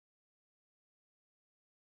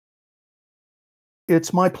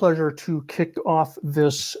It's my pleasure to kick off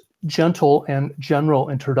this gentle and general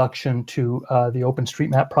introduction to the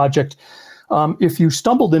OpenStreetMap project. If you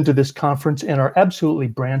stumbled into this conference and are absolutely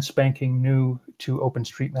brand spanking new to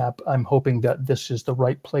OpenStreetMap, I'm hoping that this is the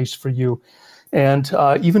right place for you. And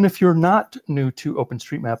even if you're not new to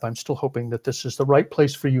OpenStreetMap, I'm still hoping that this is the right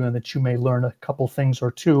place for you and that you may learn a couple things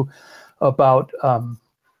or two about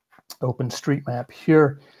OpenStreetMap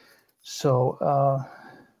here. So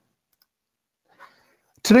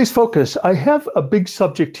today's focus, I have a big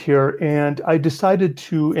subject here, and I decided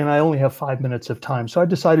to, and I only have 5 minutes of time, so I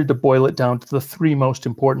decided to boil it down to the three most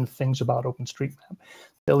important things about OpenStreetMap,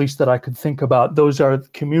 at least that I could think about. Those are the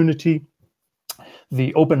community,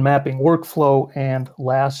 the open mapping workflow, and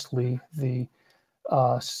lastly, the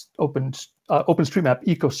OpenStreetMap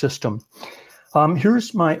ecosystem.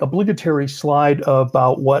 Here's my obligatory slide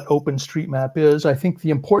about what OpenStreetMap is. I think the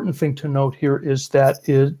important thing to note here is that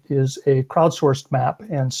it is a crowdsourced map,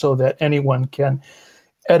 and so that anyone can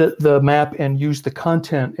edit the map and use the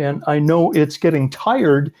content. And I know it's getting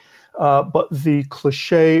tired, but the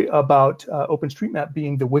cliche about OpenStreetMap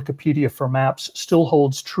being the Wikipedia for maps still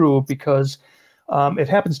holds true, because it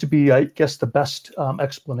happens to be, I guess, the best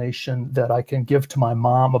explanation that I can give to my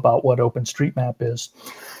mom about what OpenStreetMap is.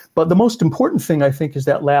 But the most important thing, I think, is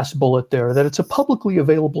that last bullet there, that it's a publicly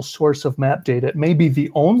available source of map data. It may be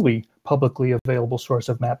the only publicly available source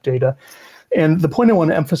of map data. And the point I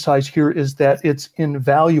want to emphasize here is that it's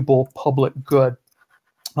invaluable public good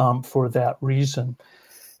for that reason.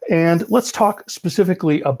 And let's talk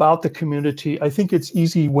specifically about the community. I think it's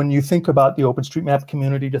easy when you think about the OpenStreetMap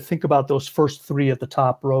community to think about those first three at the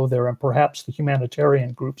top row there, and perhaps the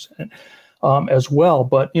humanitarian groups as well.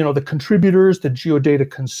 But, you know, the contributors, the geodata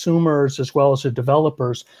consumers, as well as the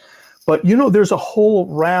developers. But, you know, there's a whole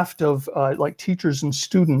raft of like teachers and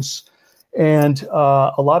students, and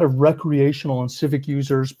a lot of recreational and civic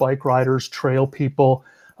users, bike riders, trail people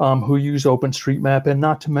who use OpenStreetMap, and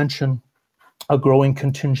not to mention a growing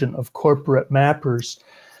contingent of corporate mappers.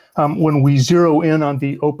 When we zero in on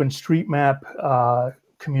the OpenStreetMap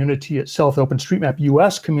community itself, the OpenStreetMap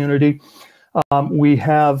US community, we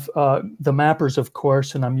have the mappers, of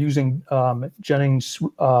course, and I'm using Jennings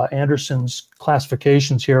Anderson's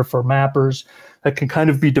classifications here for mappers that can kind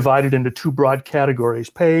of be divided into two broad categories,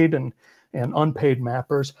 paid and unpaid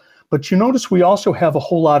mappers. But you notice we also have a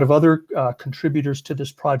whole lot of other contributors to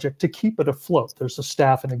this project to keep it afloat. There's the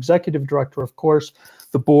staff and executive director, of course,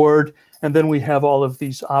 the board, and then we have all of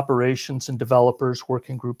these operations and developers,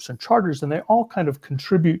 working groups and charters, and they all kind of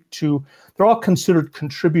contribute to, they're all considered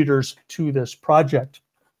contributors to this project.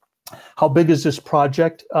 How big is this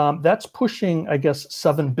project? That's pushing, I guess,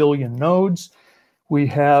 7 billion nodes. We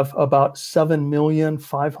have about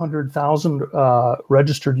 7,500,000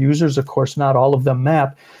 registered users. Of course, not all of them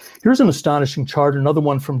map. Here's an astonishing chart, another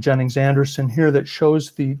one from Jennings Anderson here, that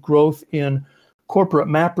shows the growth in corporate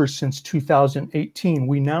mappers since 2018.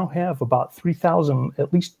 We now have about 3,000,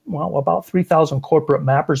 at least, well, about 3,000 corporate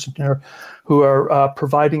mappers in there who are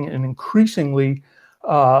providing an increasingly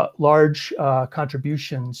large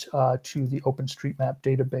contributions to the OpenStreetMap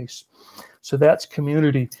database. So that's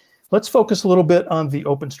community. Let's focus a little bit on the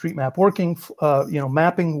OpenStreetMap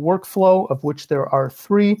mapping workflow, of which there are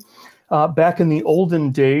three. Back in the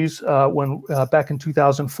olden days, back in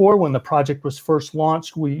 2004, when the project was first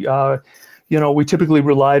launched, we typically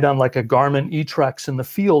relied on like a Garmin eTrex in the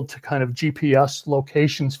field to kind of GPS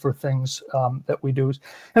locations for things that we do.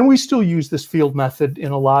 And we still use this field method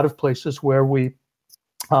in a lot of places where we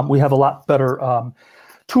have a lot better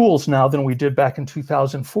tools now than we did back in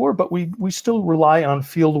 2004, but we still rely on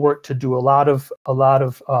field work to do a lot of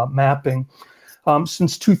mapping.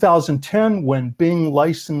 Since 2010, when Bing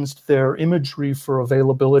licensed their imagery for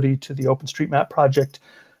availability to the OpenStreetMap project,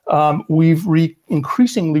 we've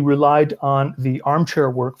increasingly relied on the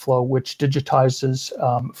armchair workflow, which digitizes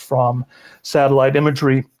from satellite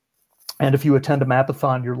imagery. And if you attend a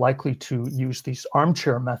mapathon, you're likely to use this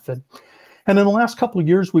armchair method. And in the last couple of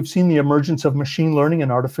years, we've seen the emergence of machine learning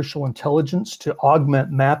and artificial intelligence to augment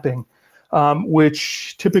mapping,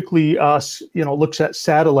 which typically looks at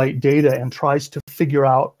satellite data and tries to figure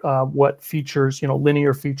out what features,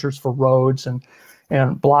 linear features for roads and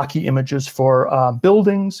blocky images for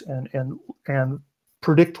buildings and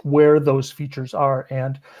predict where those features are.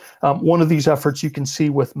 And one of these efforts you can see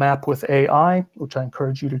with Map with AI, which I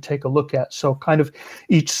encourage you to take a look at. So kind of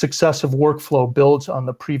each successive workflow builds on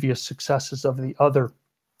the previous successes of the other.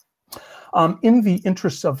 In the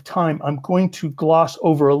interest of time, I'm going to gloss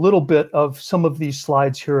over a little bit of some of these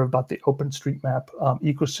slides here about the OpenStreetMap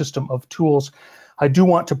ecosystem of tools. I do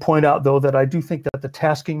want to point out, though, that I do think that the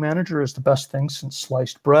tasking manager is the best thing since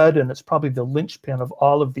sliced bread, and it's probably the linchpin of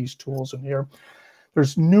all of these tools in here.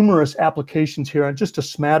 There's numerous applications here, and just a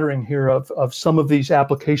smattering here of some of these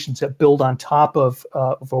applications that build on top of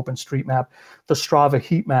OpenStreetMap. The Strava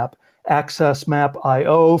heat map, Access Map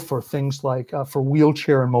IO for things like for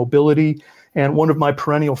wheelchair and mobility. And one of my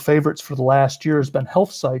perennial favorites for the last year has been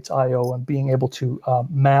Health Sites IO and being able to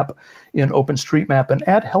map in OpenStreetMap and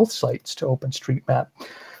add health sites to OpenStreetMap.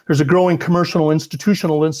 There's a growing commercial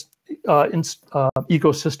institutional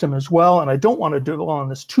ecosystem as well, and I don't want to dwell on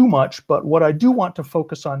this too much, but what I do want to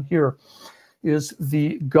focus on here is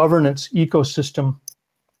the governance ecosystem,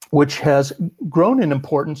 which has grown in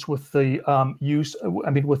importance with the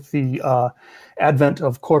with the advent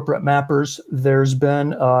of corporate mappers. There's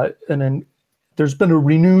been a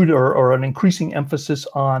renewed or an increasing emphasis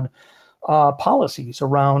on policies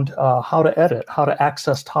around how to edit, how to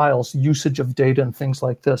access tiles, usage of data, and things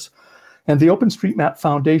like this. And the OpenStreetMap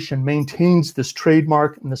Foundation maintains this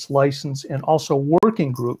trademark and this license, and also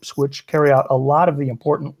working groups, which carry out a lot of the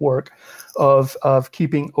important work of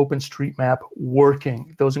keeping OpenStreetMap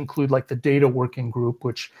working. Those include like the data working group,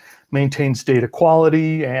 which maintains data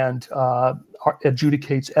quality and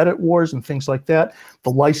adjudicates edit wars and things like that.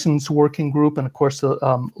 The license working group, and of course the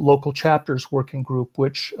local chapters working group,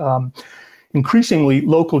 which increasingly,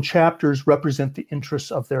 local chapters represent the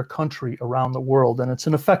interests of their country around the world, and it's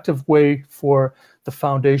an effective way for the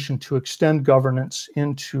foundation to extend governance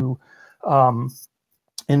into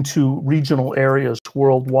regional areas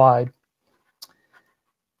worldwide.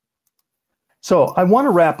 So I want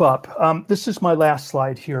to wrap up. This is my last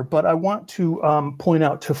slide here, but I want to point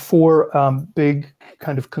out to four big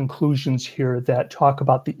kind of conclusions here that talk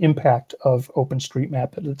about the impact of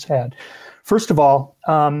OpenStreetMap that it's had. First of all,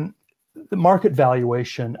 the market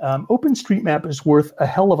valuation. OpenStreetMap is worth a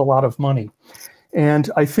hell of a lot of money,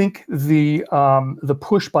 and I think the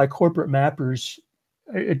push by corporate mappers,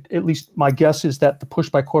 at least my guess is that the push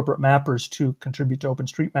by corporate mappers to contribute to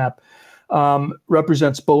OpenStreetMap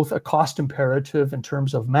represents both a cost imperative in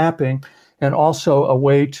terms of mapping and also a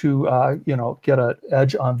way to get an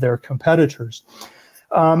edge on their competitors.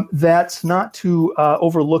 That's not to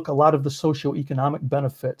overlook a lot of the socioeconomic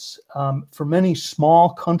benefits. For many small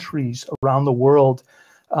countries around the world,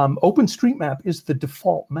 OpenStreetMap is the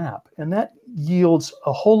default map, and that yields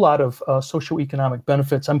a whole lot of socioeconomic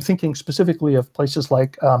benefits. I'm thinking specifically of places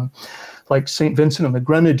like St. Vincent and the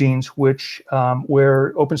Grenadines, where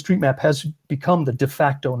OpenStreetMap has become the de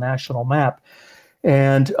facto national map,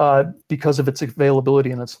 and because of its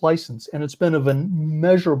availability and its license. And it's been of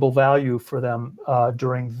immeasurable value for them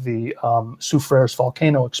during the Soufrières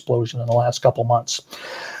volcano explosion in the last couple months.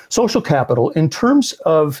 Social capital. In terms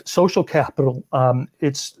of social capital,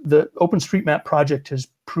 the OpenStreetMap project has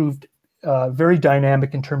proved very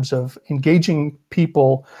dynamic in terms of engaging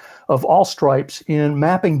people of all stripes in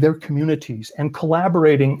mapping their communities and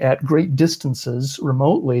collaborating at great distances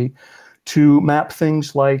remotely to map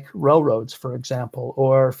things like railroads, for example,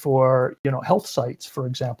 or for health sites, for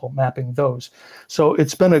example, mapping those. So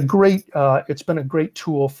it's been a great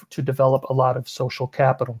tool to develop a lot of social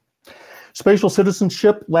capital. Spatial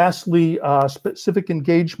citizenship. Lastly, civic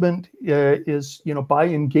engagement is by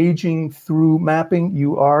engaging through mapping,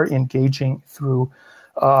 you are engaging through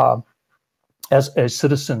as a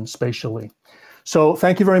citizen spatially. So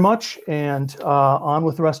thank you very much, and on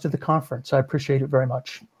with the rest of the conference. I appreciate it very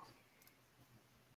much.